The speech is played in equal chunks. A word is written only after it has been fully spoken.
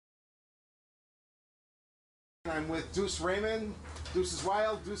I'm with Duce Raymond, Duce's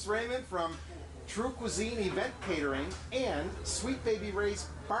Wild, Duce Raymond from Cuisine Event Catering and Sweet Baby Ray's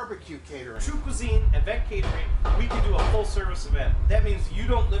Barbecue Catering. Cuisine Event Catering, we can do a full service event. That means you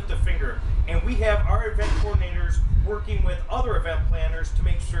don't lift a finger, and we have our event coordinators working with other event planners to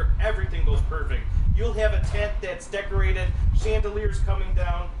make sure everything goes perfect. You'll have a tent that's decorated, chandeliers coming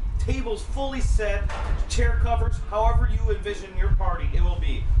down, tables fully set, chair covers, however you envision your party, it will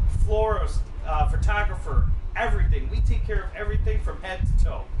be. Florist, photographer, everything. We take care of everything from head to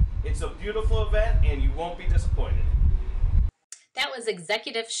toe. It's a beautiful event and you won't be disappointed. That was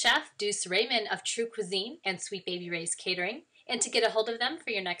Executive Chef Duce Raymond of True Cuisine and Sweet Baby Ray's Catering. And to get a hold of them for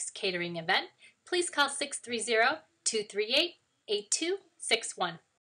your next catering event, please call 630-238-8261.